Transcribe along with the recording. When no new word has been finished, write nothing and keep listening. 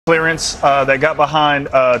clearance that got behind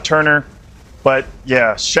Turner. But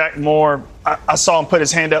yeah, Shaq Moore, I saw him put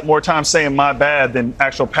his hand up more times saying my bad than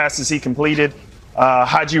actual passes he completed.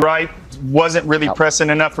 Haji Wright wasn't really pressing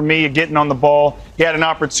enough for me, getting on the ball. He had an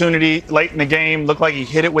opportunity late in the game, looked like he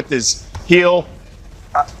hit it with his heel.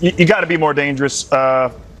 You got to be more dangerous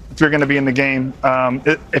if you're going to be in the game.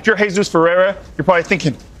 If you're Jesus Ferreira, you're probably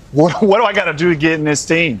thinking, what do I got to do to get in this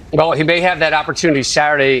team? Well, he may have that opportunity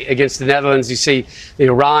Saturday against the Netherlands. You see the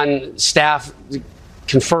Iran staff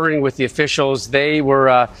conferring with the officials. They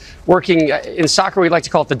were working in soccer. We like to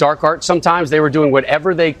call it the dark art. Sometimes they were doing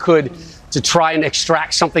whatever they could to try and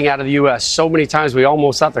extract something out of the U.S. So many times we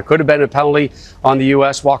almost thought there could have been a penalty on the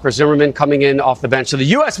U.S. Walker Zimmerman coming in off the bench. So the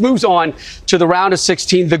U.S. moves on to the round of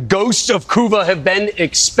 16. The ghosts of Cuba have been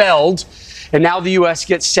expelled. And now the U.S.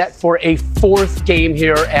 gets set for a fourth game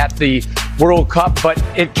here at the World Cup. But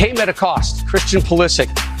it came at a cost. Christian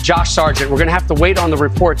Pulisic, Josh Sargent. We're going to have to wait on the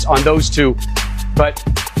reports on those two. But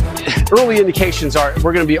early indications are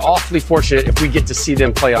we're going to be awfully fortunate if we get to see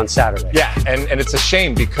them play on Saturday. Yeah, and it's a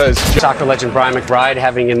shame because soccer legend Brian McBride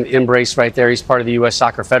having an embrace right there. He's part of the U.S.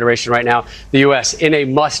 Soccer Federation right now. The U.S. in a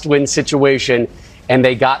must-win situation, and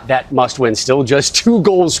they got that must-win. Still just 2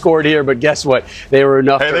 goals scored here, but guess what? They were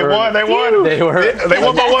enough to earn. They won. They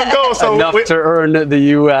won by 1 goal. So enough to earn the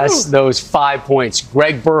U.S. those 5 points.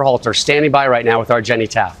 Greg Berhalter standing by right now with our Jenny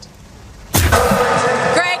Taft.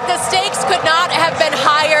 Could not have been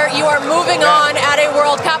higher. You are moving on at a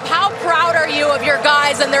World Cup. How proud are you of your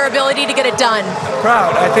guys and their ability to get it done?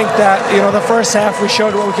 Proud. I think that, the first half we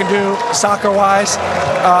showed what we can do soccer-wise.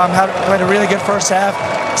 Played a really good first half.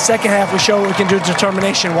 Second half we showed what we can do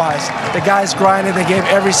determination-wise. The guys grinded. They gave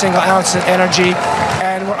every single ounce of energy,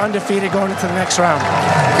 and we're undefeated going into the next round.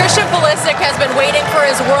 Christian Pulisic has been waiting for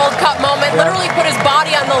his World Cup moment, literally put his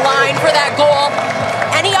body on the line for that goal.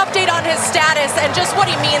 Any update on his status and just what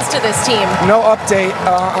he means to this team? No update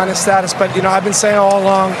on his status, but I've been saying all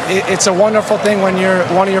along, it's a wonderful thing when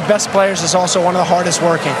one of your best players is also one of the hardest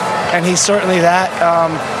working, and he's certainly that.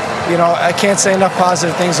 I can't say enough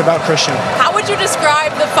positive things about Christian. How would you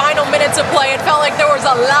describe the final minutes of play? It felt like there was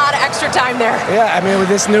a lot of extra time there. Yeah, with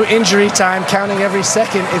this new injury time, counting every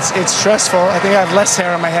second, it's stressful. I think I have less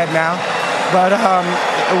hair on my head now. But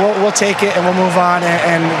we'll take it and we'll move on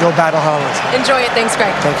and go battle Holland. Enjoy it. Thanks,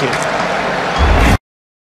 Greg. Thank you.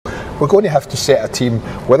 We're going to have to set a team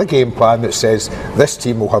with a game plan that says this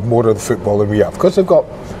team will have more of the football than we have, because they've got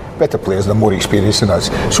better players and more experience than us.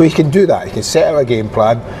 So he can do that. He can set out a game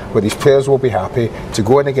plan where these players will be happy to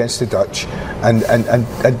go in against the Dutch and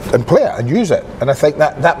play it and use it. And I think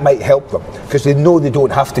that might help them, because they know they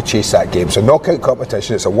don't have to chase that game. It's a knockout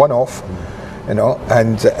competition. It's a one-off. And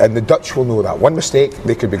the Dutch will know that. One mistake,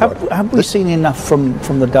 they could be gone. Have we seen enough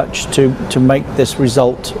from the Dutch to make this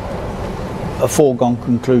result a foregone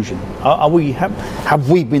conclusion? Have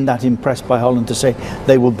we been that impressed by Holland to say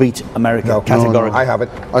they will beat America categorically? No, I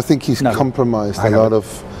haven't. I think he's compromised a lot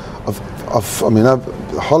of.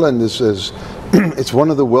 Holland is it's one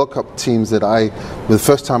of the World Cup teams that the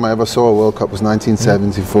first time I ever saw a World Cup was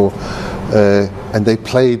 1974, and they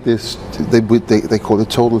played this. They call it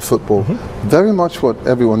total football, very much what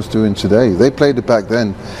everyone's doing today. They played it back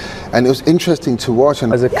then, and it was interesting to watch.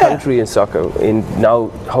 And as a country in soccer, in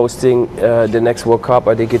now hosting the next World Cup,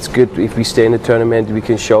 I think it's good if we stay in the tournament. We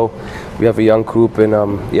can show we have a young group, and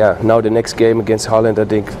now the next game against Holland, I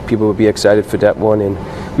think people will be excited for that one. And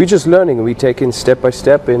we're just learning, and we're taking step by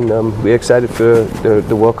step, and we're excited for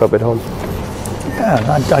the World Cup at home.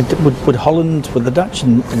 Yeah, would Holland, would the Dutch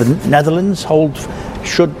and the Netherlands hold?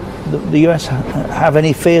 Should the US have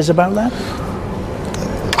any fears about that?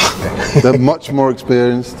 They're much more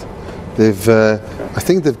experienced. I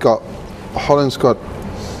think Holland's got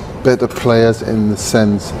better players in the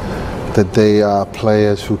sense that they are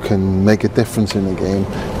players who can make a difference in a game.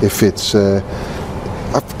 If it's,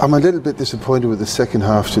 I'm a little bit disappointed with the second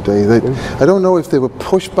half today. I don't know if they were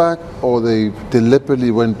pushed back or they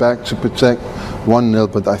deliberately went back to protect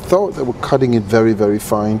 1-0, but I thought they were cutting it very, very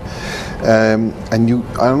fine.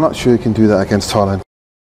 I'm not sure you can do that against Holland.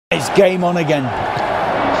 It's game on again.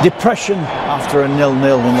 Depression after a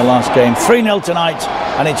 0-0 in the last game. 3-0 tonight,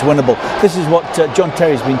 and it's winnable. This is what John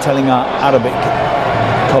Terry's been telling our Arabic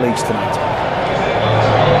colleagues tonight.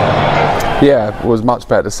 Yeah, it was much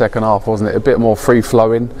better the second half, wasn't it? A bit more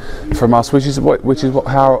free-flowing from us, which is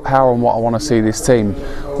how and what I want to see this team.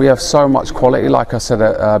 We have so much quality, like I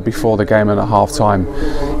said before the game and at half-time.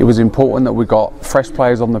 It was important that we got fresh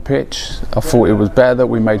players on the pitch. I thought it was better that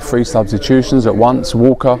we made 3 substitutions at once.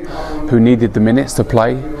 Walker, who needed the minutes to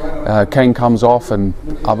play, Kane comes off and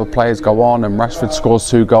other players go on, and Rashford scores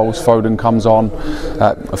 2 goals. Foden comes on.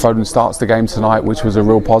 Foden starts the game tonight, which was a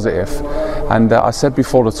real positive. And I said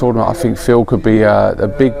before the tournament, I think Phil could be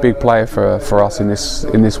a big player for us in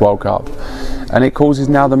this World Cup. And it causes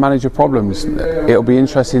now the manager problems. It'll be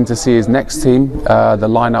interesting to see his next team, the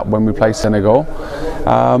lineup when we play Senegal,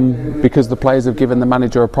 because the players have given the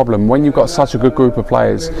manager a problem. When you've got such a good group of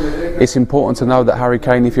players, it's important to know that Harry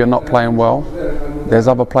Kane, if you're not playing well, there's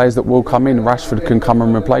other players that will come in. Rashford can come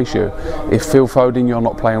and replace you. If Phil Foden, you're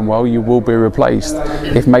not playing well, you will be replaced.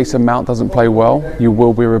 If Mason Mount doesn't play well, you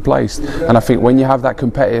will be replaced. And I think when you have that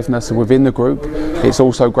competitiveness within the group, it's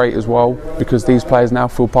also great as well, because these players now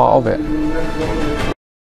feel part of it.